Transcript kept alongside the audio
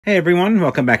Hey everyone,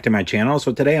 welcome back to my channel.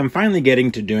 So today I'm finally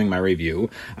getting to doing my review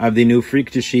of the new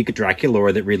Freak to Chic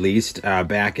Draculaura that released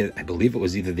back at, I believe it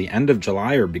was either the end of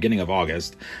July or beginning of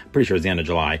August. Pretty sure it's the end of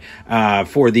July.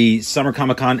 For the Summer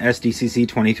Comic-Con SDCC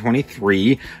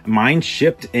 2023. Mine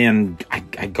shipped and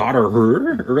I got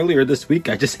her earlier this week.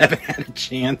 I just haven't had a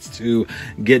chance to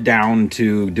get down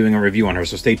to doing a review on her.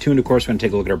 So stay tuned. Of course, we're going to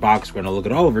take a look at her box. We're going to look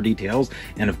at all of her details.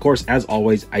 And of course, as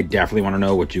always, I definitely want to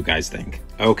know what you guys think.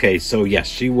 Okay, so yes,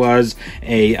 she was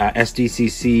a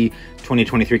SDCC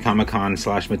 2023 Comic-Con /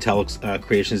 Mattel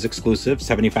Creations exclusive,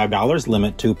 $75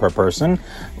 limit 2 per person.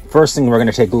 First thing we're going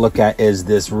to take a look at is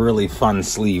this really fun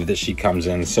sleeve that she comes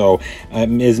in. So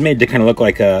is made to kind of look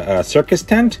like a circus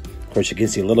tent. Of course, you can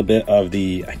see a little bit of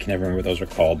the, I can never remember what those are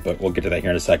called, but we'll get to that here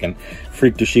in a second.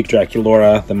 Freak to Chic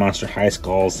Draculaura, the Monster High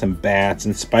skulls, some bats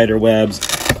and spider webs.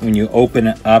 When you open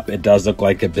it up, it does look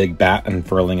like a big bat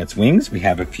unfurling its wings. We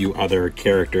have a few other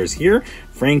characters here,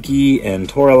 Frankie and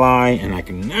Toralei, and I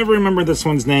can never remember this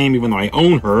one's name, even though I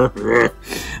own her.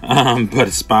 But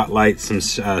a spotlight, some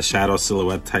shadow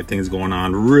silhouette type things going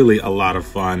on. Really a lot of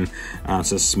fun.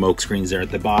 So smoke screens there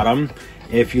at the bottom.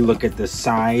 If you look at the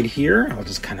side here, I'll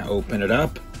just kind of open it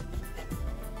up.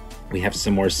 We have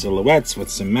some more silhouettes with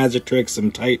some magic tricks,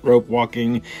 some tightrope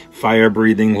walking, fire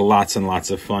breathing, lots and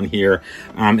lots of fun here.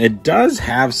 It does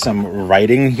have some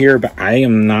writing here, but I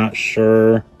am not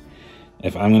sure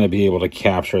if I'm going to be able to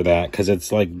capture that because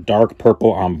it's like dark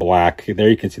purple on black. There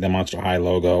you can see the Monster High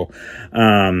logo.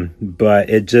 But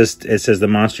it says the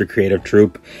Monster Creative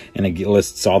Troupe, and it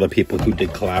lists all the people who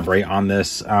did collaborate on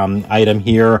this item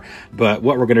here. But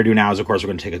what we're going to do now is, of course, we're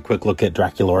going to take a quick look at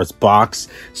Draculaura's box.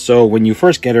 So when you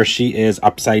first get her, she is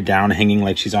upside down, hanging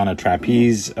like she's on a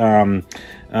trapeze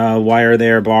wire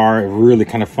there, bar. Really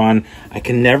kind of fun. I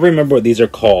can never remember what these are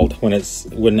called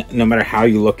when no matter how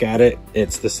you look at it,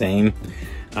 it's the same.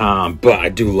 But I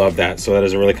do love that. So that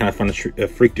is a really kind of fun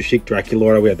Freak to Chic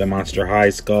Draculaura. We have the Monster High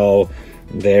skull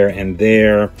there and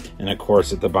there, and of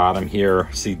course at the bottom here,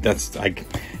 see, that's like,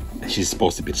 she's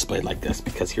supposed to be displayed like this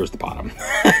because here's the bottom.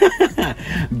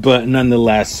 But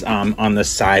nonetheless, on the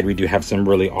side we do have some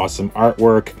really awesome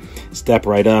artwork. Step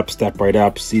right up,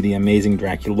 see the amazing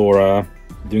Draculaura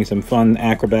doing some fun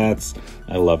acrobats.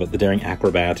 I love it, the daring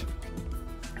acrobat.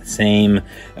 Same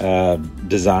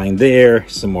design there,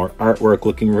 some more artwork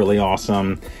looking really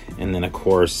awesome. And then of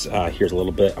course, here's a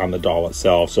little bit on the doll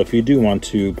itself. So if you do want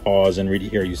to pause and read it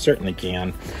here, you certainly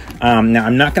can. Now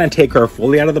I'm not going to take her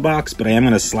fully out of the box, but I am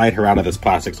going to slide her out of this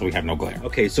plastic so we have no glare.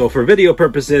 Okay, so for video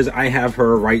purposes, I have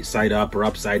her right side up or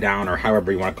upside down or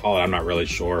however you want to call it. I'm not really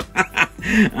sure.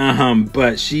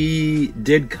 But she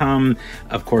did come,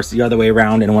 of course, the other way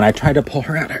around, and when I tried to pull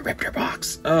her out, I ripped her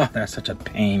box. Oh, that's such a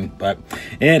pain, but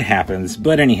it happens.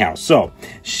 But anyhow, so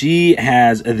she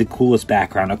has the coolest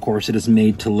background. Of course, it is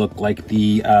made to look like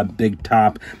the big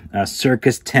top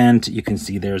circus tent. You can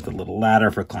see there's the little ladder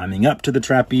for climbing up to the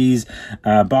trapeze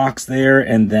box there,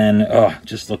 and then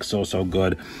just looks so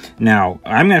good. Now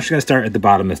I'm actually gonna start at the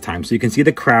bottom this time, so you can see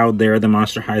the crowd there, the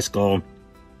Monster High skull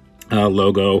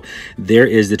logo. There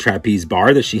is the trapeze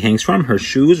bar that she hangs from. Her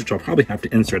shoes, which I'll probably have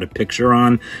to insert a picture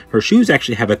on. Her shoes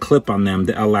actually have a clip on them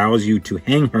that allows you to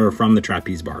hang her from the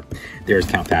trapeze bar. There's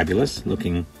Count Fabulous,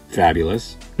 looking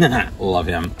fabulous. Love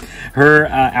him. Her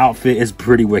outfit is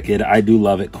pretty wicked. I do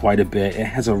love it quite a bit. It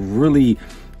has a really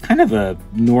kind of a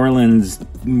New Orleans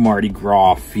Mardi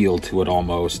Gras feel to it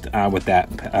almost, with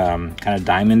that kind of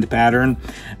diamond pattern.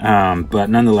 But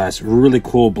nonetheless, really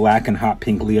cool black and hot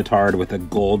pink leotard with a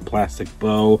gold plastic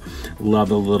bow. Love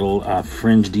the little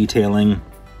fringe detailing.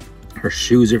 Her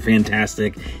shoes are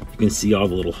fantastic. You can see all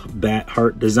the little bat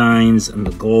heart designs and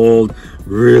the gold.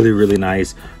 Really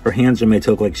nice. Her hands are made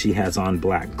to look like she has on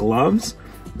black gloves.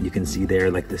 You can see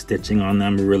there like the stitching on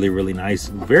them, really nice.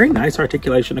 Very nice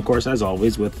articulation, of course, as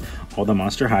always with all the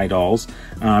Monster High dolls.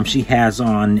 She has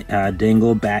on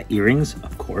dangle bat earrings,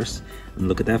 of course. And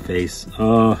look at that face.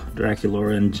 Oh,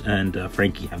 Draculaura and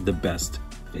Frankie have the best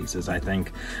faces, I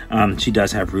think. She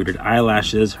does have rooted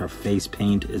eyelashes. Her face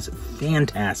paint is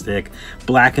fantastic.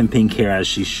 Black and pink hair, as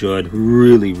she should.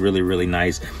 Really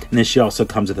nice. And then she also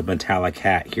comes with a metallic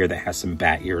hat here that has some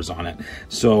bat ears on it.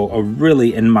 So a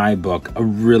really, in my book, a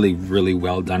really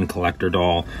well done collector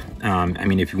doll. I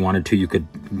mean, if you wanted to, you could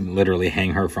literally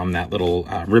hang her from that little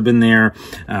ribbon there.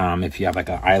 If you have like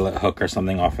an eyelet hook or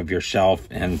something off of your shelf,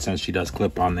 and since she does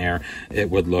clip on there, it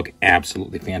would look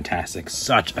absolutely fantastic.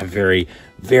 Such a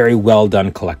very well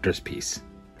done collector's piece.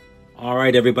 All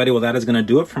right, everybody. Well, that is going to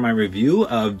do it for my review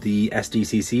of the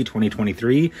SDCC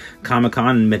 2023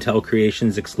 Comic-Con Mattel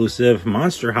Creations exclusive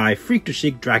Monster High Freak to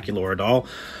Chic Draculaura doll.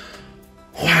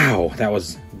 Wow, that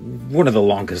was one of the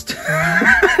longest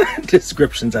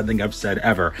descriptions I think I've said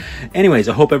ever. Anyways,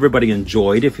 I hope everybody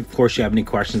enjoyed. If, of course, you have any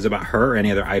questions about her or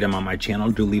any other item on my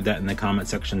channel, do leave that in the comment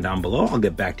section down below. I'll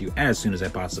get back to you as soon as I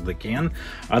possibly can.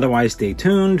 Otherwise, stay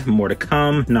tuned. More to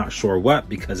come. Not sure what,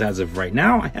 because as of right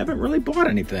now, I haven't really bought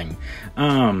anything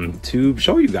to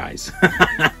show you guys.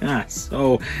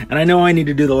 So, and I know I need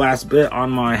to do the last bit on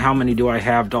my how many do I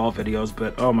have doll videos,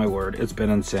 but oh my word, it's been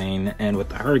insane. And with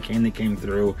the hurricane that came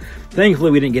through,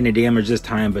 thankfully we didn't get any damage this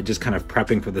time, but just kind of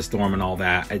prepping for the storm and all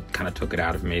that, it kind of took it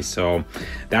out of me. So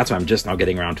that's why I'm just now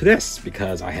getting around to this,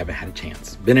 because I haven't had a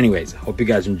chance. But anyways, hope you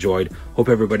guys enjoyed. Hope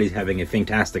everybody's having a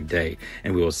fantastic day,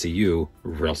 and we will see you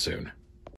real soon.